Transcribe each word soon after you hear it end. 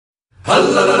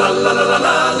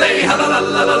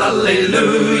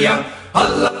Hallelujah.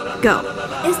 Go.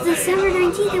 It's December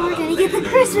 19th and we're gonna get the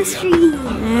Christmas tree.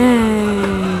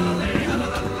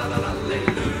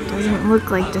 Doesn't look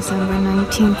like December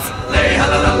 19th.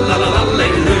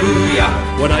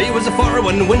 When I was a far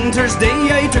one winter's day,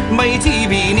 I took my tea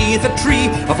beneath a tree,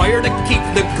 a fire to keep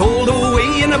the cold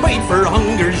away and a bite for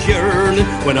hunger's yearning.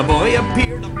 When a boy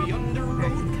appeared up yonder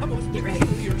road, come on, get ready.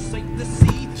 Your sight to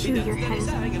see. Chew your head.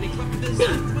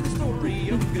 With a story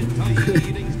of good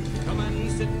tidings. Come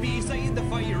and sit beside the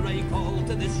fire. I call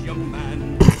to this young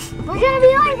man. We're gonna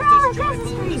be late for our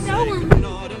Christmas tree.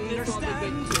 Not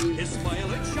understand. His smile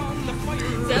had shone the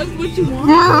fire. That's what you want?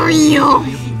 Mario!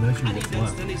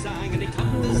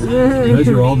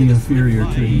 Measure all the inferior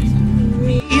trees.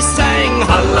 He sang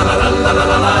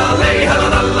hallelujah,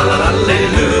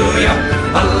 hallelujah,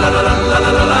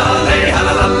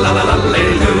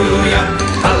 hallelujah,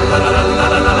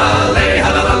 hallelujah,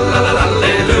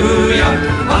 hallelujah.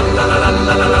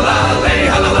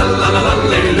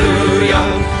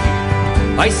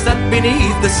 I sat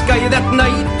beneath the sky that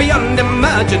night beyond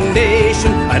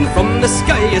imagination, and from the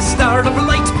sky a star of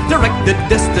light directed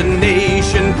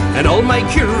destination. And all my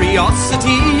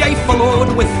curiosity I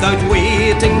followed without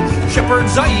waiting.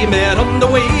 Shepherds I met on the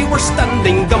way were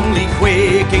standing dumbly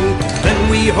quaking. Then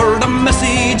we heard a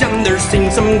message and there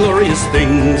seemed some glorious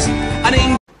things. An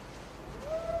angel.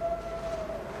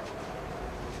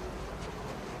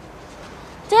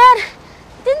 Dad,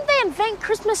 didn't they invent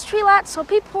Christmas tree lots so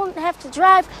people wouldn't have to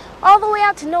drive all the way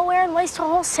out to nowhere and waste a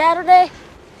whole Saturday?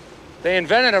 They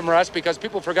invented them, Russ, because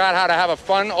people forgot how to have a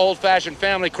fun, old-fashioned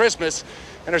family Christmas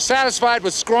and are satisfied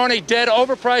with scrawny, dead,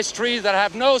 overpriced trees that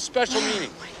have no special meaning.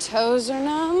 My toes are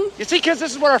numb. You see, kids,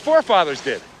 this is what our forefathers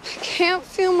did. I can't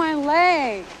feel my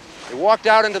leg. They walked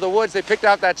out into the woods, they picked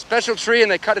out that special tree, and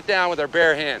they cut it down with their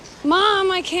bare hands. Mom,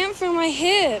 I can't feel my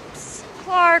hips.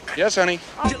 Clark. Yes, honey?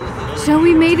 So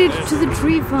we made it to the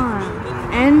tree farm,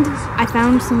 and I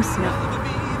found some snow.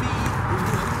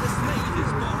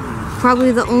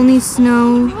 Probably the only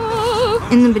snow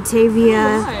in the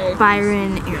Batavia,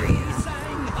 Byron area.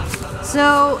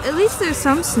 So at least there's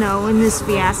some snow in this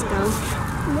fiasco.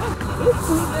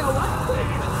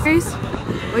 Grace,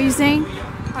 what are you saying?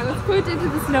 I was put into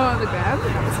the snow on the ground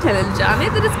and I was telling Johnny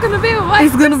that it's gonna be a white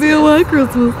It's gonna be a white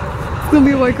Christmas. It's gonna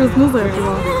be a white Christmas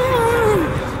everyone.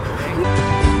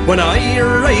 When I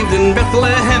arrived in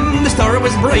Bethlehem, the star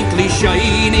was brightly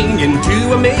shining.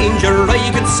 Into a manger I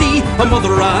could see a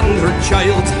mother and her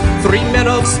child. Three men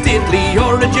of stately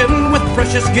origin with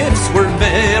precious gifts were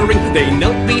bearing. They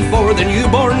knelt before the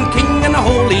newborn king and a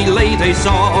holy light I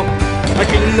saw. A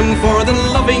kingdom for the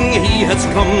loving he has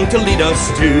come to lead us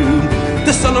to.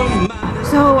 The Son of Man.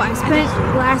 So I spent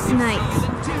last night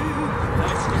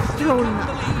throwing up.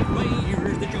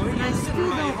 And I still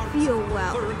don't feel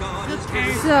well.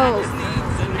 So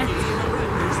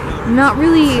I'm not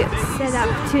really set up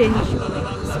to enjoy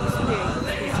this experience.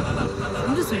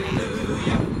 I'm just mad.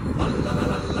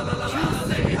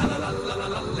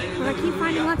 But I keep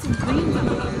finding lots of greens on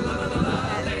it.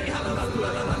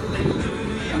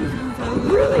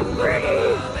 Really pretty!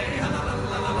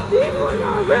 These ones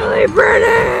are really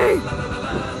pretty!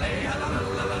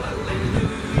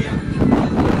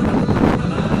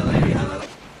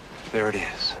 There it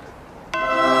is.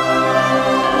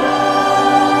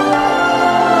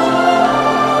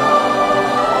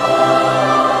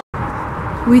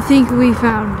 We think we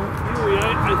found it.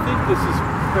 I think this is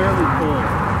fairly full.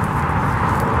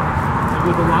 And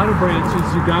with a lot of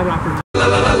branches, you got opportunity.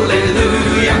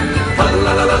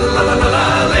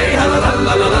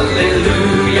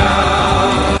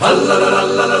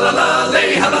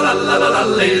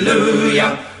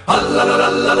 Hallelujah,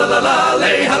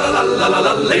 hallelujah,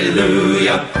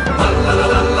 hallelujah.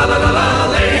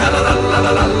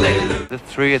 This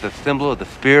tree is a symbol of the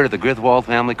spirit of the Griswold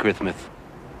family Christmas.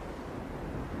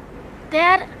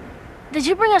 Dad, did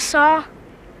you bring a saw?